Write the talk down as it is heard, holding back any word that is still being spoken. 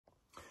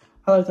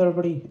Hello there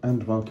everybody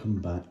and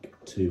welcome back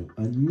to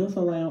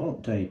another layout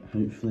update.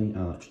 Hopefully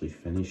I'll actually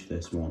finish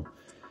this one.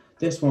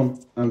 This one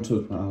I'm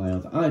talking about a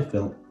layout that I've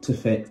built to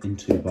fit in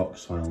 2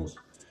 box files.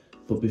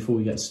 But before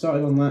we get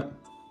started on that,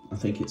 I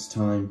think it's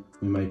time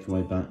we make our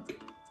way back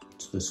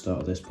to the start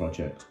of this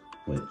project,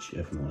 which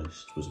if I'm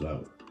honest was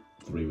about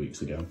 3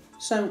 weeks ago.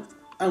 So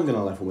I'm going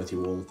to level with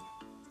you all.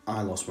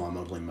 I lost my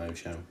modelling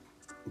mojo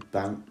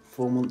about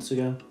 4 months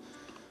ago.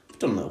 I've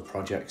done little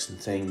projects and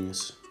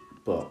things,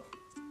 but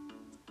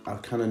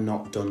I've kind of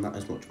not done that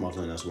as much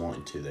modelling as I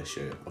wanted to this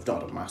year. I've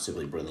not had a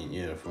massively brilliant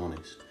year, if I'm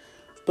honest.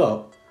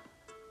 But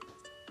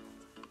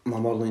my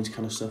modelling's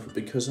kind of suffered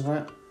because of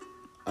that.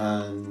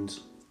 And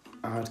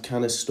I'd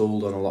kind of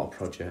stalled on a lot of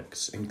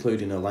projects,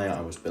 including a layout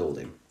I was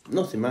building.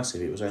 Nothing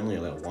massive, it was only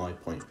a little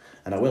wide point.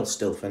 And I will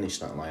still finish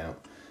that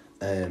layout.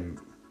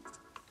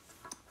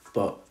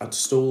 But I'd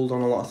stalled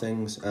on a lot of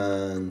things,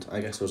 and I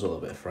guess I was a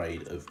little bit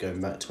afraid of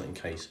going back to it in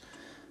case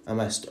I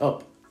messed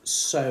up.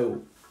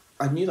 So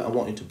I knew that I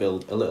wanted to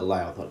build a little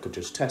layout that I could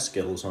just test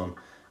skills on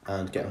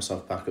and get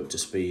myself back up to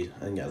speed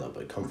and get a little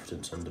bit of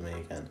confidence under me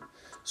again.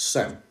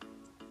 So,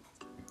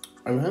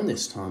 around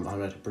this time I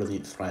read a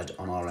brilliant thread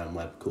on our own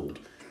web called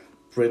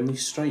Brindley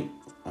Street.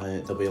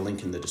 There'll be a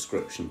link in the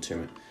description to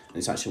it, and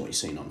it's actually what you're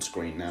seeing on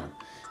screen now.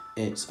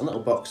 It's a little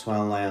box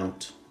file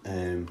layout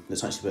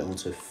that's actually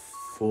built into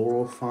 4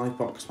 or 5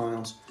 box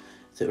files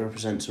that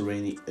represents a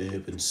really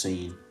urban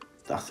scene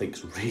that I think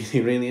is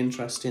really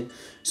interesting.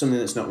 Something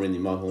that's not really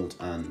modelled,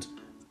 and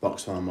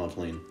box file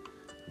modelling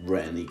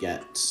rarely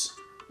gets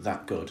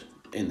that good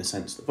in the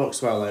sense that box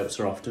file layouts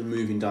are often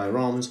moving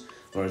dioramas,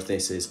 whereas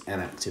this is an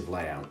active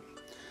layout.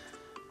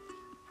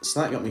 So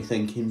that got me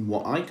thinking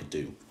what I could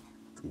do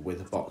with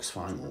a box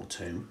file or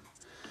two.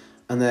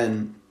 And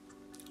then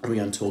I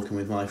began talking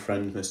with my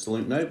friend Mr.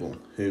 Luke Noble,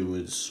 who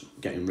was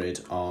getting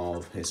rid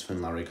of his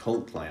Heapton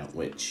Halt layout,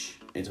 which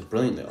is a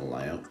brilliant little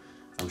layout.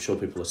 I'm sure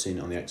people have seen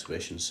it on the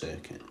exhibition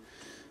circuit.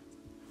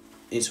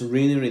 It's a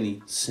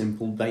really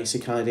simple,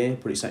 basic idea,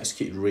 but it's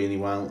executed really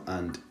well,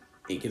 and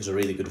it gives a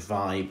really good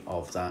vibe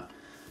of that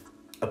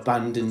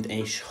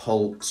abandoned-ish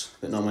halt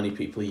that not many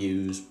people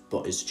use,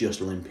 but is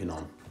just limping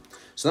on.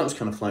 So that was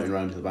kind of floating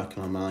around in the back of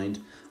my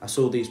mind. I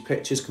saw these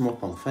pictures come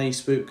up on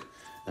Facebook,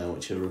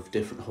 which are of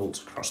different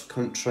halts across the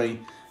country.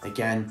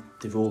 Again,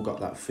 they've all got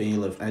that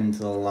feel of end of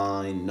the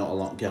line, not a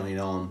lot going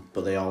on,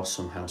 but they are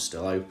somehow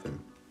still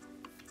open.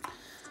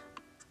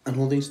 And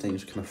all these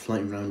things were kind of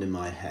floating around in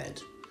my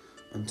head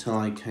until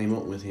I came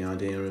up with the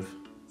idea of,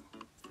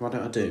 why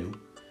don't I do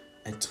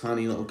a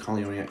tiny little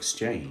colliery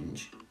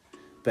exchange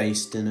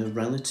based in a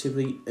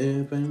relatively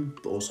urban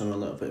but also a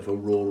little bit of a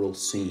rural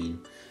scene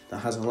that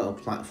has a little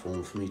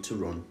platform for me to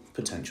run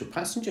potential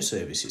passenger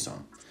services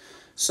on.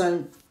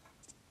 So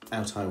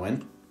out I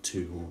went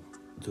to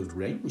the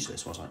range,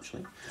 this was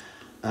actually,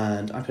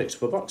 and I picked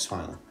up a box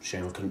file.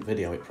 Shame I couldn't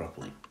video it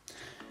properly.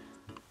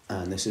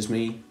 And this is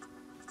me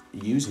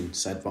using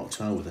said box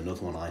file with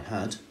another one I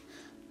had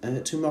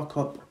to mock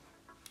up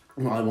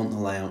what I want the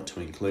layout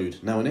to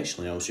include. Now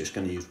initially I was just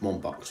going to use 1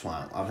 box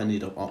file. I've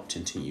ended up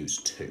opting to use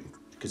 2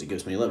 because it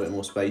gives me a little bit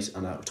more space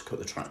and I have to cut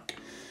the track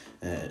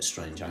at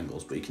strange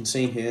angles. But you can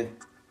see here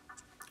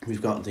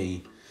we've got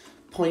the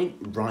point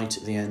right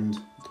at the end.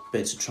 The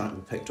bits of track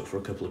we picked up for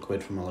a couple of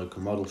quid from a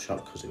local model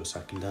shop because it was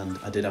second hand.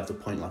 I did have the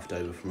point left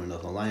over from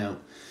another layout.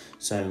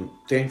 So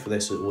the aim for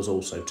this was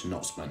also to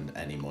not spend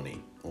any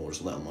money, or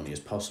as little money as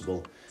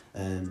possible,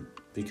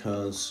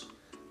 because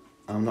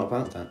I'm not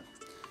about that.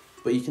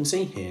 But you can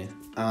see here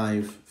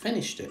I've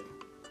finished it,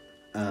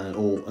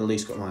 or at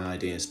least got my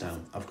ideas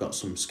down. I've got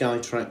some sky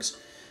tracks,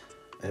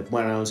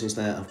 warehouses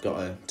there. I've got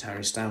a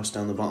terraced house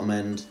down the bottom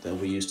end that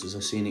will be used as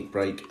a scenic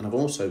break, and I've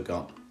also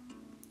got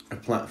a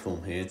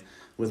platform here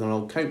with an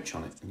old coach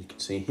on it. And you can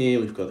see here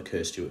we've got the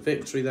Kerr Stewart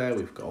Victory there,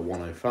 we've got a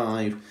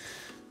 105.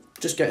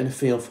 Just getting a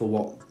feel for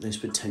what this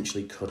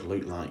potentially could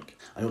look like.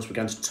 I also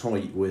began to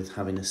toy with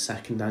having a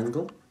second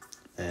angle,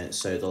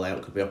 so the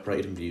layout could be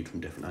operated and viewed from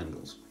different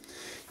angles.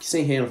 You can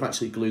see here I've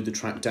actually glued the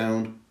track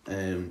down.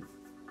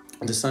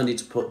 I decided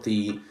to put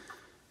the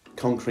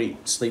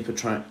concrete sleeper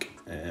track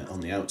on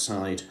the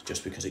outside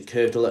just because it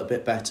curved a little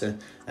bit better,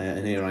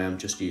 and here I am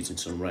just using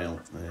some rail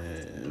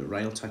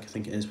tack, I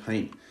think it is,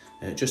 paint,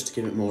 just to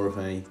give it more of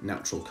a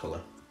natural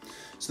colour.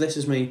 So this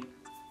is me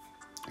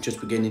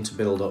just beginning to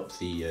build up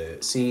the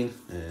scene,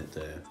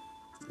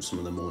 some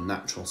of the more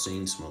natural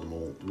scenes, some of the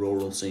more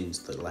rural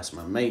scenes, the less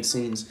man-made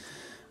scenes.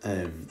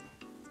 Here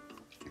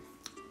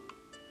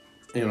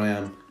I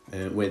am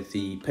with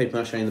the paper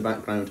mache in the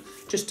background,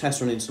 just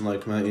test running some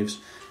locomotives.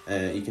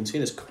 You can see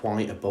there's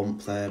quite a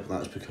bump there, but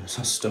that's because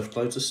I stuffed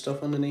loads of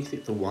stuff underneath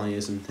it, the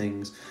wires and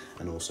things,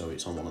 and also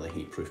it's on one of the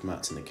heat-proof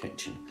mats in the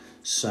kitchen.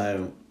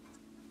 So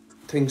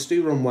things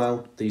do run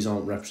well. These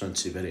aren't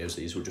representative videos,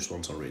 these were just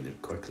ones I really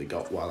quickly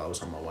got while I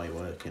was on my way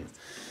working.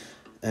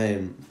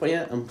 But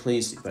yeah, I'm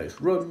pleased it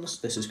both runs.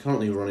 This is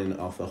currently running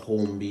off a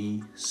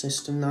Hornby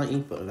System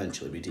 90, but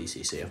eventually be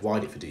DCC. I've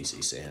wired it for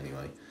DCC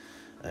anyway.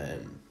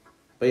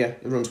 But yeah,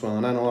 it runs well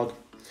on analog.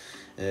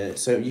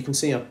 So you can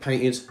see I've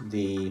painted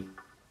the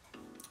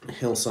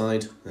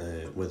hillside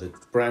with a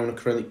brown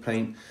acrylic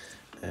paint.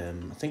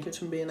 I think it's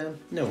from B&M,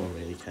 no one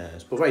really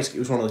cares. But basically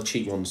it was one of the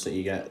cheap ones that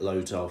you get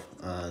loads of,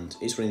 and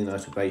it's really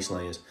nice with base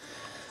layers.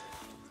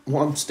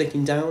 What I'm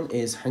sticking down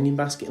is hanging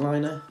basket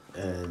liner.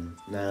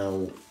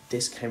 Now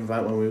this came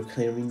about when we were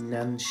clearing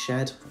Nan's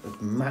shed,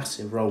 a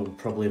massive roll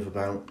probably of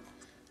about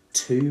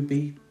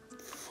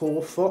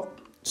 2x4 foot,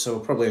 so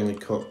we'll probably only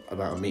cut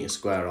about 1 metre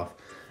square off,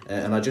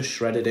 and I just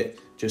shredded it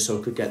just so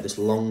I could get this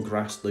long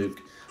grass loop,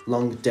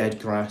 long dead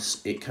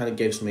grass. It kind of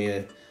gives me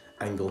a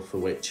angle for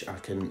which I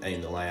can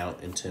aim the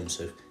layout in terms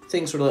of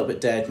things are a little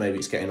bit dead, maybe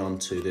it's getting on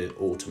to the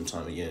autumn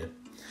time of year.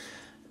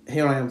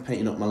 Here I am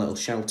painting up my little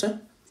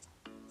shelter,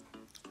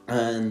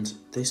 and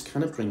this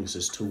kind of brings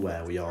us to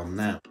where we are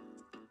now.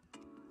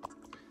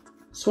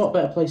 So what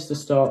better place to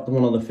start than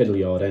one of the fiddle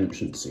yard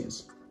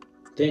entrances?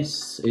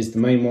 This is the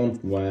main one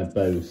where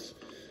both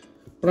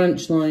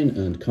branch line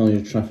and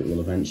colliery traffic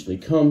will eventually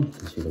come. You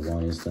can see the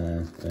wires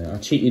there. I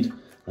cheated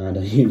and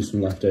I used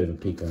some leftover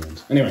pico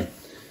ends. Anyway,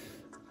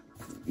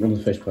 one of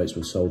the fish plates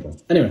was sold on.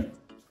 Anyway,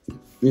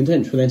 the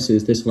intent for this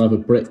is this will have a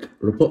brick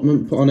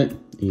abutment put on it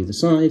either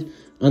side,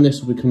 and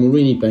this will become a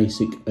really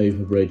basic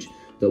overbridge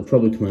that will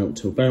probably come out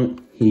to about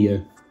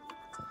here.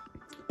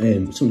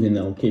 Something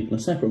that I'll keep in a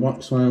separate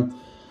wax file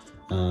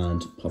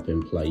and pop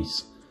in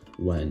place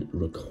when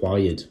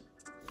required.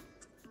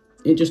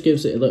 It just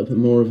gives it a little bit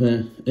more of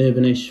a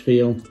urbanish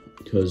feel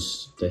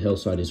because the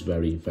hillside is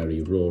very,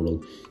 very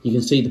rural. You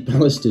can see the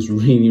ballast is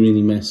really,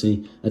 really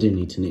messy. I do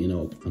need to neaten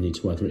up. I need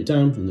to weather it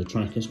down and the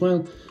track as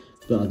well.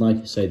 But I'd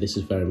like to say this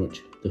is very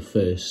much the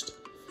first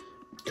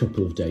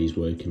couple of days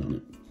working on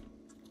it.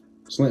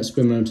 So let's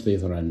spin around to the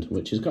other end,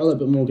 which has got a little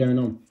bit more going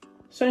on.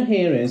 So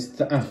here is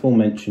the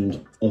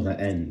aforementioned other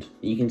end.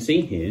 You can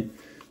see here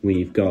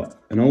we've got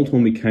an old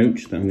Hornby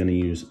coach that I'm going to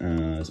use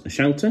as a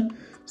shelter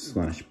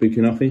 /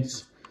 booking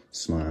office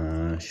 /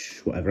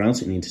 whatever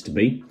else it needs to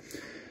be.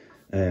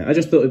 I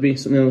just thought it'd be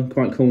something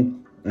quite cool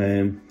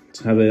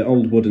to have an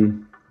old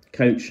wooden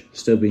coach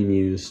still being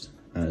used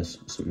as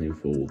something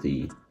for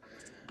the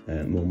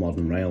more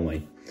modern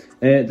railway.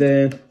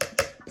 The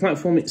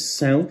platform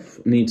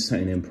itself needs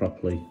setting in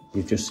properly.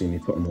 You've just seen me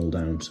put them all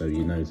down, so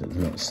you know that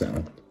they're not set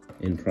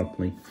in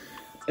properly.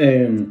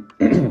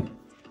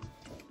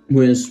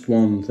 Was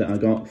one that I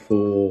got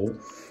for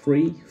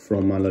free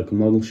from my local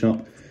model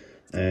shop.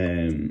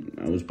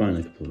 I was buying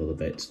a couple of other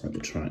bits like the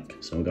track,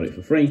 so I got it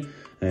for free.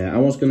 I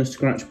was going to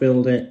scratch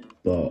build it,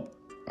 but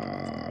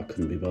I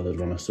couldn't be bothered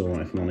when I saw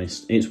it, if I'm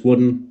honest. It's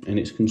wooden in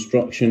its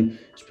construction.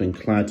 It's been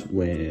clad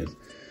with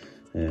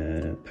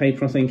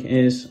paper, I think it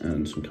is,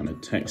 and some kind of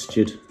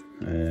textured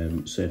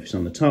surface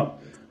on the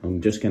top.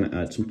 I'm just going to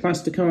add some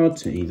plasticard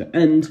to either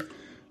end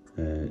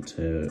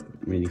to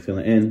really fill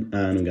it in,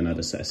 and I'm going to add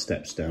a set of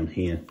steps down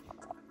here.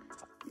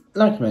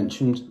 Like I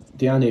mentioned,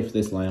 the idea for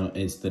this layout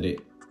is that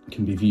it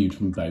can be viewed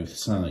from both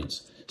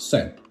sides.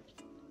 So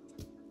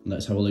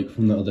let's have a look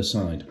from the other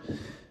side.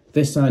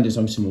 This side is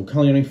obviously more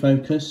colliery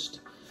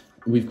focused.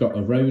 We've got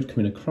a road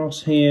coming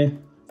across here,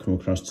 come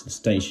across to the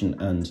station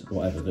and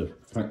whatever the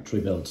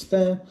factory builds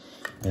there.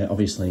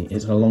 Obviously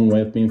it's a long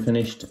way of being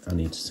finished. I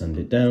need to sand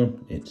it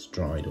down. It's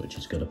dried, which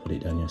is good. I put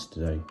it down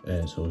yesterday,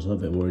 so I was a little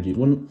bit worried it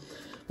wouldn't.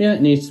 But yeah,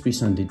 it needs to be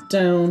sanded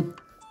down.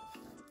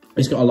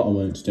 It's got a lot of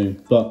work to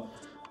do, but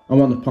I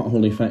want the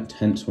pothole effect,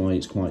 hence why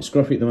it's quite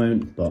scruffy at the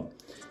moment. But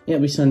yeah,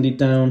 it'll be sanded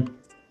down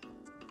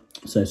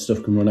so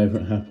stuff can run over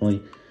it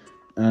happily.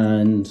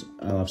 And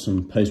I'll have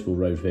some postable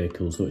road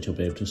vehicles which I'll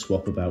be able to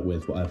swap about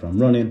with whatever I'm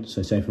running.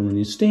 So say if I'm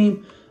running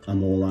Steam, I'm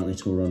more likely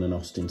to run an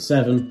Austin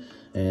 7.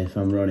 If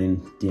I'm running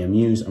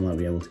DMUs, I might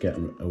be able to get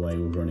away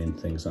with running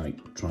things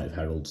like Triumph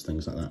Heralds,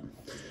 things like that.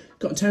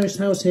 Got a terraced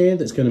house here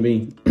that's going to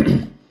be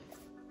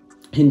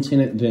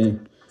hinting at the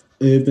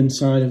urban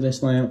side of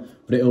this layout,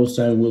 but it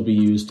also will be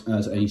used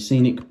as a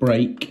scenic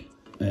break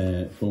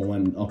for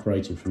when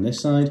operating from this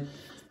side.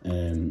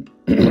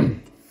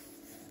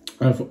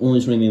 I've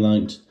always really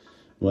liked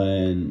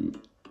when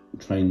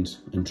trains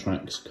and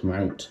tracks come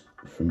out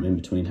from in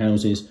between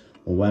houses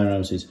or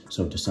warehouses,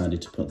 so I've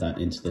decided to put that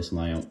into this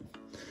layout.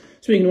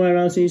 Speaking of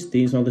warehouses,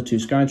 these are the two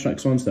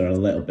Skytrax ones. They're a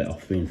little bit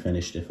off being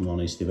finished, if I'm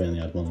honest. They've only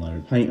had one layer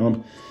of paint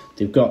on.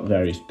 They've got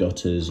various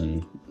gutters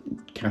and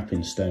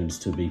capping stones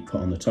to be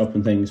put on the top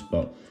and things,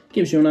 but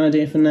gives you an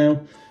idea for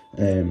now.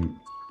 The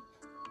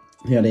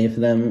idea for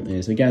them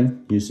is,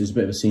 again, used as a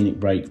bit of a scenic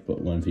break,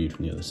 but when viewed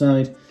from the other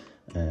side.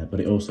 But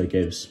it also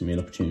gives me an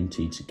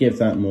opportunity to give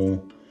that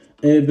more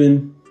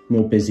urban,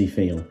 more busy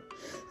feel.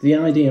 The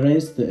idea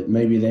is that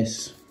maybe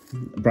this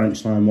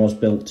branch line was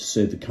built to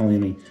serve the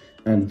colliery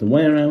and the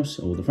warehouse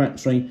or the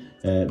factory,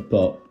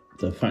 but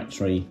the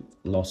factory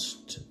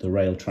lost the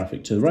rail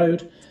traffic to the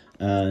road,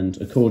 and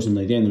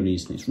accordingly the only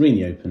reason it's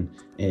really open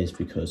is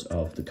because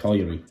of the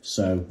colliery.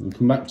 So we'll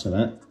come back to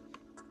that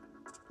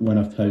when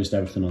I've posed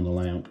everything on the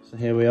layout. So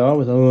here we are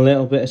with a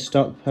little bit of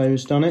stock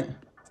posed on it.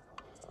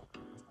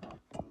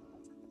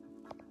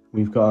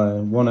 We've got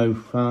a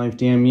 105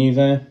 DMU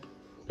there,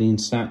 being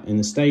sat in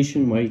the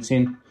station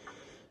waiting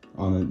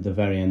on the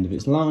very end of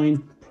its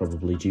line,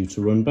 probably due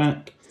to run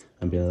back.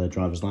 and be the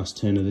driver's last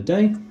turn of the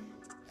day.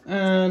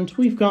 And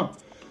we've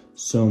got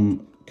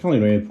some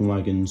Colliery open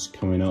wagons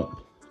coming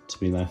up to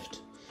be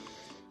left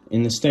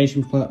in the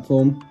station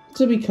platform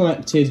to be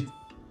collected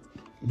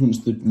once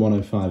the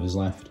 105 is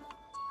left.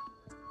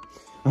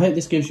 I hope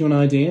this gives you an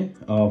idea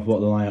of what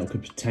the layout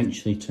could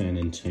potentially turn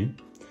into.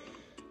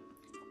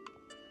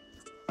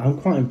 I'm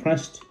quite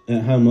impressed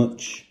at how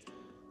much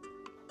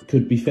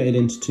could be fitted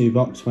into 2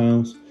 box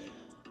files.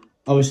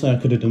 Obviously I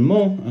could have done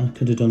more, I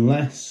could have done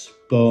less,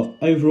 but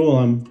overall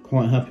I'm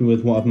quite happy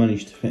with what I've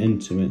managed to fit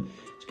into it.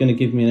 It's going to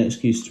give me an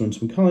excuse to run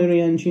some Colliery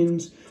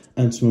engines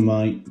and some of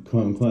my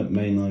quote-unquote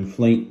mainline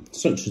fleet,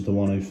 such as the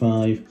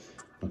 105,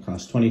 my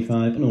class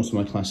 25, and also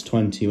my class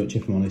 20, which,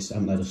 if I'm honest,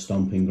 haven't had a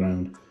stomping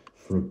ground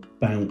for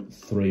about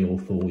 3 or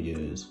 4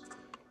 years.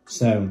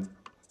 So,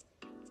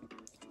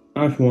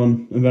 I, for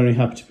one, am very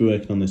happy to be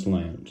working on this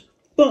layout.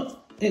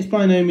 But it's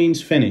by no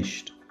means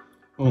finished.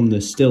 On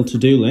the still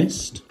to-do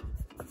list,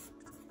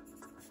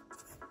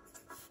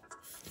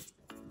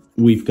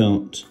 we've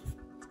got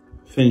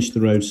finish the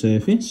road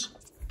surface,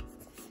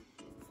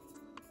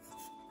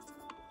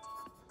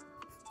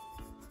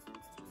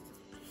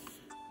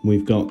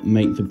 we've got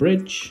make the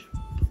bridge,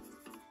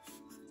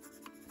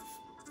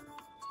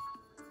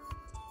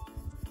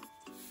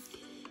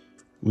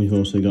 we've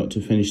also got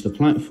to finish the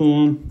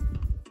platform,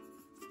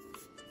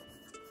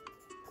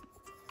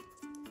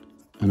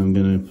 and I'm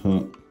going to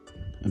put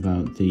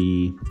about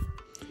the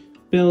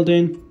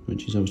building,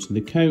 which is obviously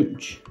the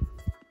coach,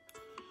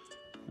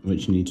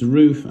 which needs a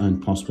roof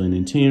and possibly an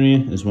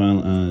interior, as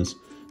well as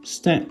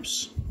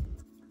steps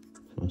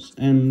plus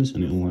ends,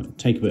 and it will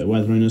take a bit of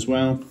weathering as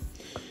well.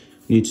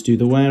 Need to do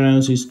the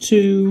warehouses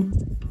too,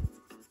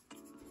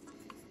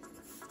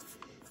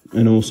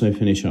 and also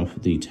finish off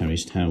the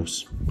terraced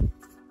house.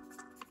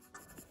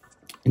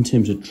 In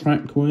terms of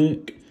track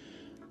work,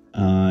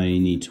 I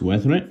need to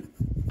weather it,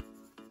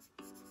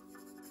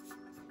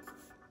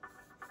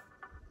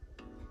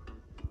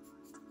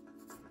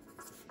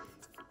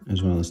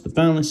 as well as the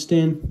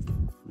ballasting,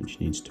 which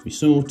needs to be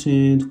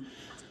sorted,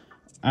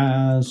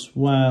 as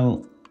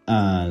well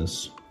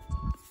as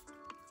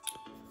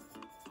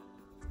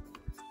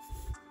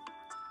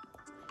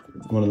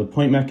one of the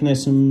point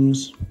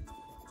mechanisms.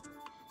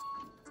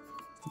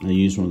 I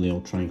used one of the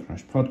old train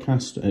crash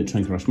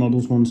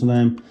models, ones of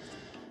them,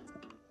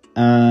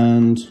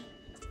 and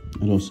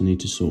I'd also need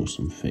to sort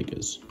some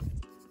figures.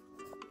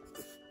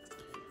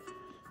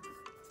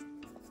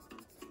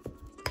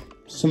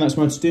 So that's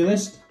my to-do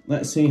list.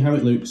 Let's see how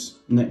it looks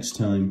next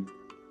time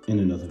in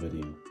another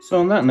video. So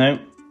on that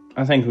note,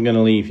 I think I'm going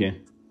to leave you.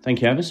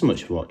 Thank you ever so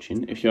much for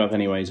watching. If you have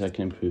any ways I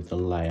can improve the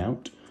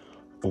layout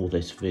or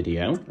this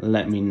video,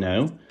 let me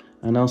know.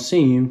 And I'll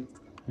see you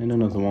in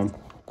another one,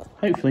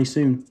 hopefully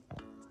soon.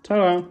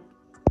 Ta-ra!